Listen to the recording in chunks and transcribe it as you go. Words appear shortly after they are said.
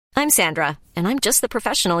I'm Sandra, and I'm just the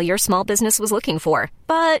professional your small business was looking for.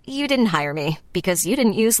 But you didn't hire me because you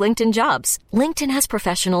didn't use LinkedIn Jobs. LinkedIn has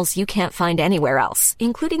professionals you can't find anywhere else,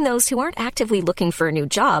 including those who aren't actively looking for a new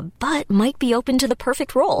job, but might be open to the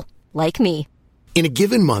perfect role, like me. In a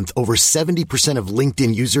given month, over 70% of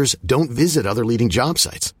LinkedIn users don't visit other leading job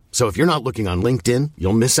sites. So if you're not looking on LinkedIn,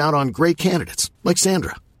 you'll miss out on great candidates like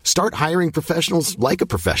Sandra. Start hiring professionals like a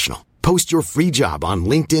professional. Post your free job on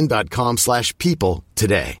linkedin.com/people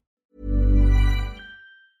today.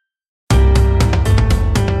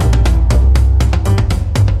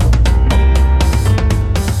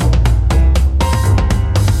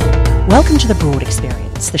 Welcome to The Broad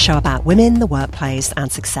Experience, the show about women, the workplace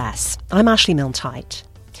and success. I'm Ashley Milne-Tyte.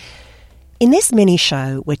 In this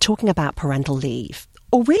mini-show, we're talking about parental leave,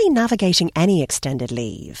 or really navigating any extended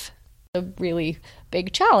leave. A really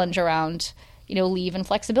big challenge around, leave and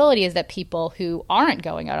flexibility is that people who aren't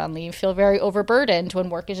going out on leave feel very overburdened when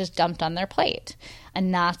work is just dumped on their plate.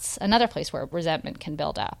 And that's another place where resentment can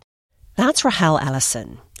build up. That's Rahel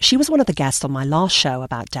Ellison. She was one of the guests on my last show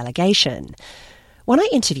about delegation. When I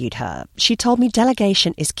interviewed her, she told me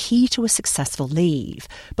delegation is key to a successful leave,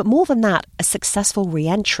 but more than that, a successful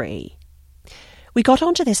re-entry. We got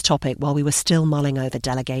onto this topic while we were still mulling over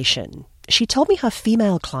delegation. She told me her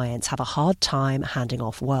female clients have a hard time handing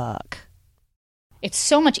off work. It's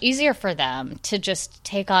so much easier for them to just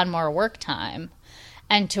take on more work time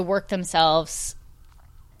and to work themselves,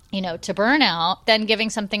 to burnout than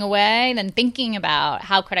giving something away, than thinking about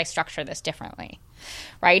how could I structure this differently,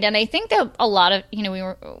 right? And I think that a lot of,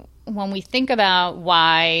 when we think about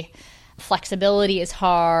why flexibility is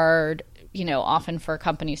hard, often for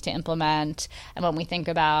companies to implement, and when we think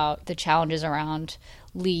about the challenges around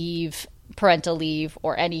leave, parental leave,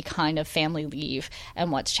 or any kind of family leave,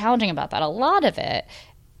 and what's challenging about that, a lot of it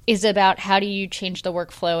is about how do you change the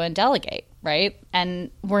workflow and delegate, right?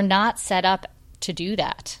 And we're not set up to do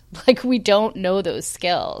that. We don't know those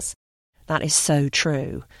skills. That is so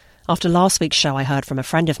true. After last week's show, I heard from a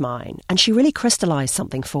friend of mine, and she really crystallized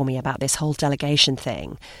something for me about this whole delegation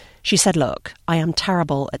thing. She said, look, I am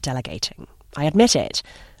terrible at delegating. I admit it.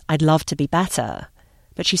 I'd love to be better.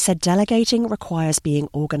 But she said delegating requires being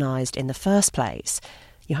organised in the first place.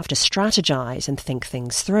 You have to strategize and think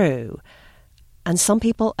things through. And some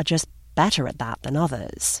people are just better at that than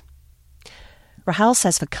others. Rahel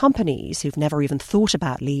says for companies who've never even thought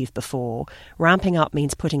about leave before, ramping up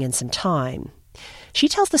means putting in some time. She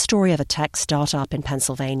tells the story of a tech startup in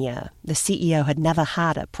Pennsylvania. The CEO had never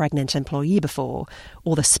had a pregnant employee before,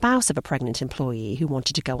 or the spouse of a pregnant employee who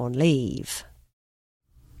wanted to go on leave.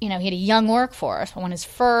 He had a young workforce. When his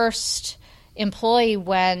first employee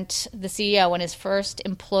the CEO, when his first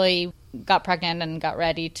employee got pregnant and got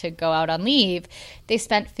ready to go out on leave, they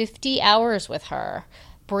spent 50 hours with her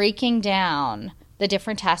breaking down the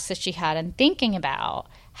different tasks that she had and thinking about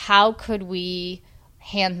how could we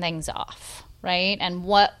hand things off, right? And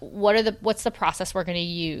what's the process we're going to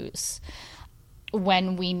use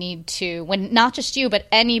when not just you, but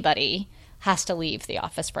anybody has to leave the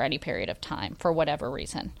office for any period of time for whatever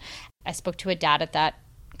reason. I spoke to a dad at that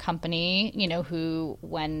company, who,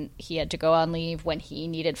 when he had to go on leave, when he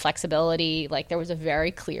needed flexibility, there was a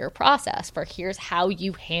very clear process for here's how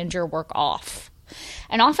you hand your work off.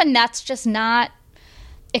 And often that's just not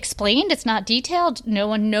explained. It's not detailed. No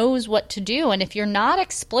one knows what to do. And if you're not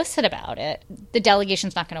explicit about it, the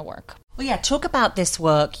delegation's not going to work. Well, yeah, talk about this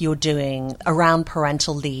work you're doing around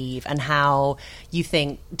parental leave and how you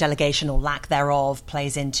think delegation or lack thereof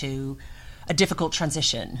plays into a difficult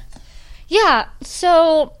transition. Yeah.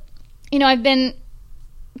 So, I've been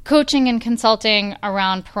coaching and consulting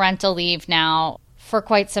around parental leave now for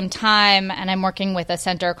quite some time, and I'm working with a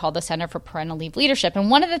center called the Center for Parental Leave Leadership. And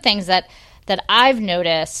one of the things that I've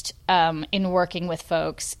noticed in working with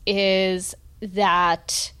folks is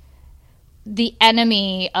that the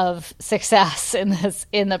enemy of success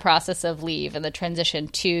in the process of leave and the transition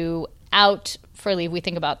to out for leave, we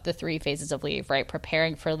think about the 3 phases of leave, right?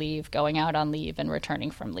 Preparing for leave, going out on leave, and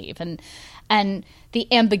returning from leave. And the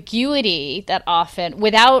ambiguity that often,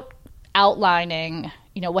 without outlining,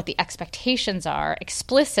 what the expectations are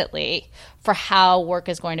explicitly for how work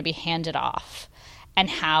is going to be handed off and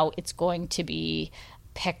how it's going to be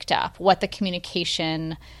picked up, what the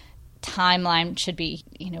communication timeline should be,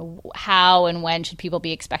 how and when should people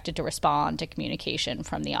be expected to respond to communication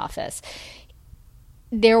from the office.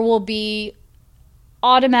 There will be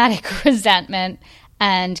automatic resentment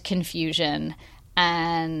and confusion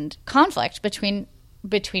and conflict between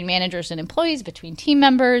managers and employees, between team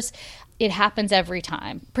members. It happens every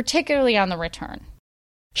time, particularly on the return.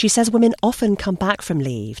 She says women often come back from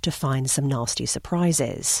leave to find some nasty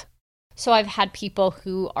surprises. So I've had people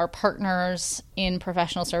who are partners in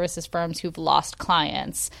professional services firms who've lost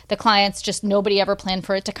clients. The clients just, nobody ever planned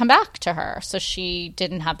for it to come back to her. So she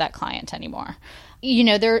didn't have that client anymore. You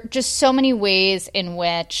know, there are just so many ways in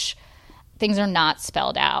which things are not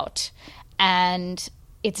spelled out. And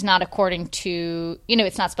it's not according to,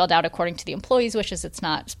 it's not spelled out according to the employee's wishes. It's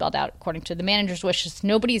not spelled out according to the manager's wishes.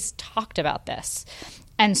 Nobody's talked about this.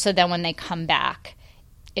 And so then when they come back,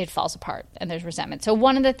 it falls apart and there's resentment. So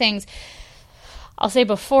one of the things I'll say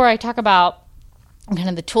before I talk about kind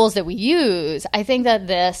of the tools that we use, I think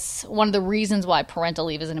that one of the reasons why parental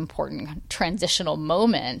leave is an important transitional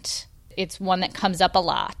moment, it's one that comes up a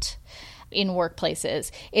lot in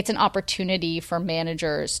workplaces. It's an opportunity for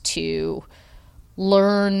managers to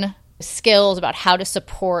learn skills about how to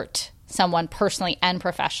support someone personally and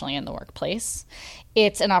professionally in the workplace.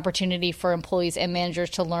 It's an opportunity for employees and managers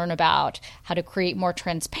to learn about how to create more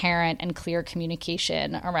transparent and clear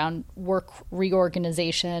communication around work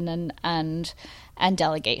reorganization and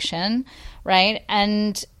delegation, right?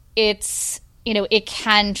 And it's, it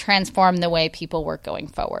can transform the way people work going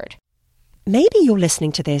forward. Maybe you're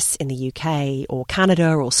listening to this in the UK or Canada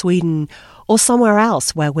or Sweden or somewhere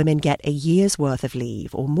else where women get a year's worth of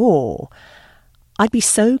leave or more. I'd be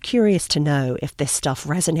so curious to know if this stuff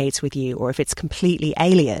resonates with you or if it's completely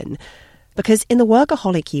alien. Because in the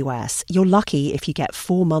workaholic US, you're lucky if you get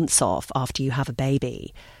 4 months off after you have a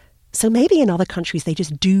baby. So maybe in other countries they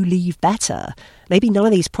just do leave better. Maybe none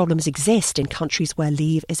of these problems exist in countries where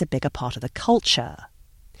leave is a bigger part of the culture.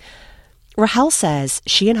 Rahel says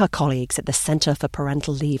she and her colleagues at the Center for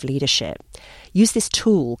Parental Leave Leadership use this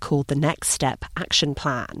tool called the Next Step Action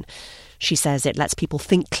Plan. She says it lets people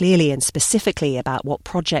think clearly and specifically about what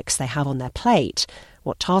projects they have on their plate,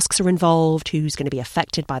 what tasks are involved, who's going to be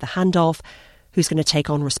affected by the handoff, who's going to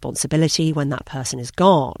take on responsibility when that person is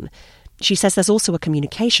gone. She says there's also a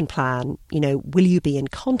communication plan. Will you be in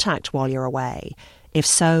contact while you're away? If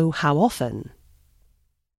so, how often?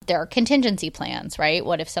 There are contingency plans, right?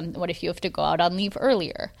 What if you have to go out on leave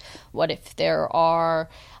earlier? What if there are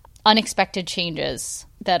unexpected changes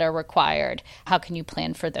that are required? How can you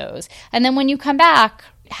plan for those? And then when you come back,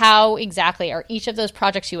 how exactly are each of those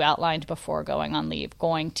projects you outlined before going on leave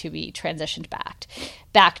going to be transitioned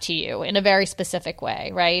back to you in a very specific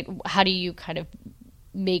way, right? How do you kind of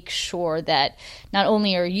make sure that not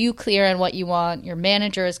only are you clear on what you want, your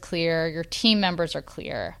manager is clear, your team members are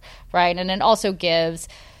clear, right? And it also gives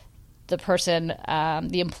the person,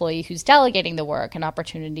 the employee who's delegating the work, an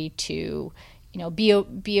opportunity to,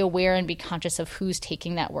 be aware and be conscious of who's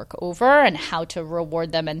taking that work over and how to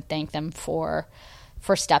reward them and thank them for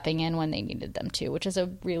stepping in when they needed them to, which is a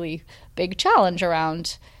really big challenge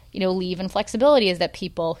around, leave and flexibility, is that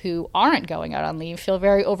people who aren't going out on leave feel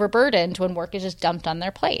very overburdened when work is just dumped on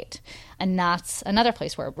their plate. And that's another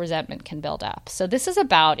place where resentment can build up. So this is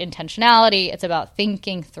about intentionality. It's about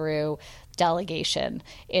thinking through delegation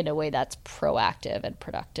in a way that's proactive and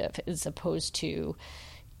productive as opposed to,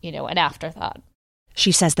 an afterthought.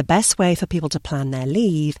 She says the best way for people to plan their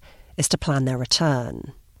leave is to plan their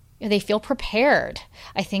return. They feel prepared.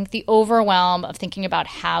 I think the overwhelm of thinking about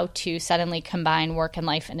how to suddenly combine work and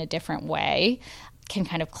life in a different way can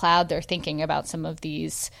kind of cloud their thinking about some of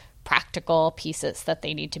these practical pieces that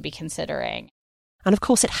they need to be considering. And of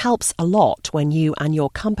course, it helps a lot when you and your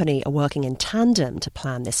company are working in tandem to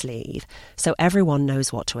plan this leave, so everyone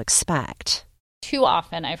knows what to expect. Too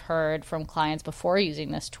often I've heard from clients before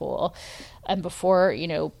using this tool and before,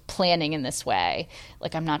 planning in this way,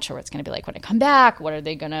 like, I'm not sure what it's going to be like when I come back. What are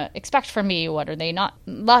they going to expect from me? What are they not?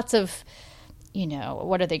 Lots of,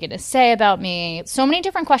 what are they going to say about me? So many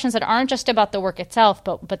different questions that aren't just about the work itself,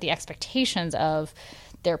 but the expectations of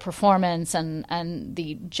their performance and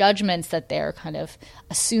the judgments that they're kind of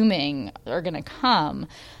assuming are going to come.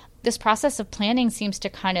 This process of planning seems to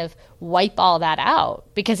kind of wipe all that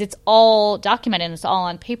out because it's all documented, it's all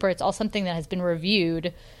on paper, it's all something that has been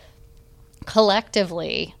reviewed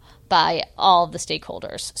collectively by all of the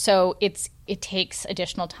stakeholders. So it takes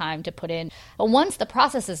additional time to put in. But once the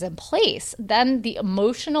process is in place, then the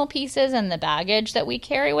emotional pieces and the baggage that we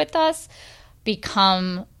carry with us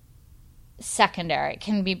become secondary,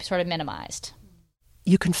 can be sort of minimized.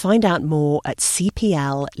 You can find out more at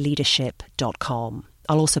cplleadership.com.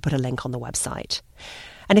 I'll also put a link on the website.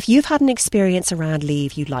 And if you've had an experience around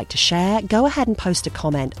leave you'd like to share, go ahead and post a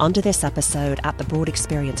comment under this episode at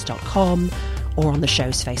thebroadexperience.com or on the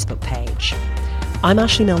show's Facebook page. I'm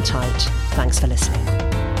Ashley Milne-Tyte. Thanks for listening.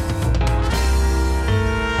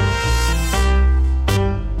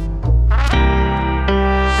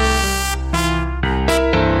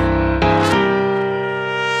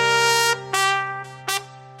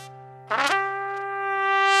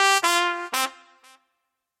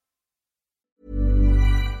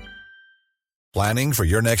 Planning for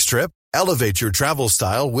your next trip? Elevate your travel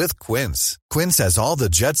style with Quince. Quince has all the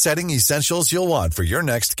jet-setting essentials you'll want for your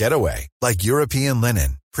next getaway, like European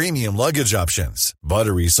linen, premium luggage options,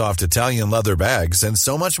 buttery soft Italian leather bags, and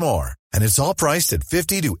so much more. And it's all priced at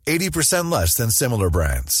 50 to 80% less than similar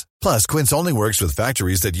brands. Plus, Quince only works with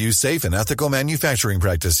factories that use safe and ethical manufacturing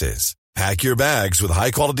practices. Pack your bags with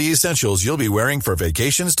high-quality essentials you'll be wearing for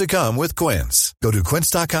vacations to come with Quince. Go to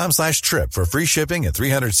quince.com/trip for free shipping and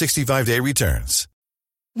 365-day returns.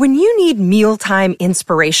 When you need mealtime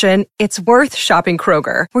inspiration, it's worth shopping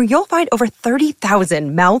Kroger, where you'll find over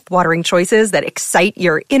 30,000 mouth-watering choices that excite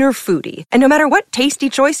your inner foodie. And no matter what tasty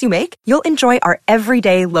choice you make, you'll enjoy our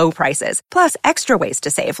everyday low prices, plus extra ways to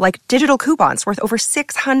save, like digital coupons worth over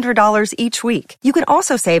 $600 each week. You can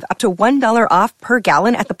also save up to $1 off per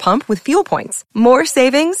gallon at the pump with fuel points. More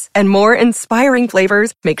savings and more inspiring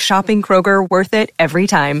flavors make shopping Kroger worth it every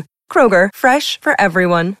time. Kroger, fresh for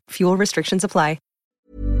everyone. Fuel restrictions apply.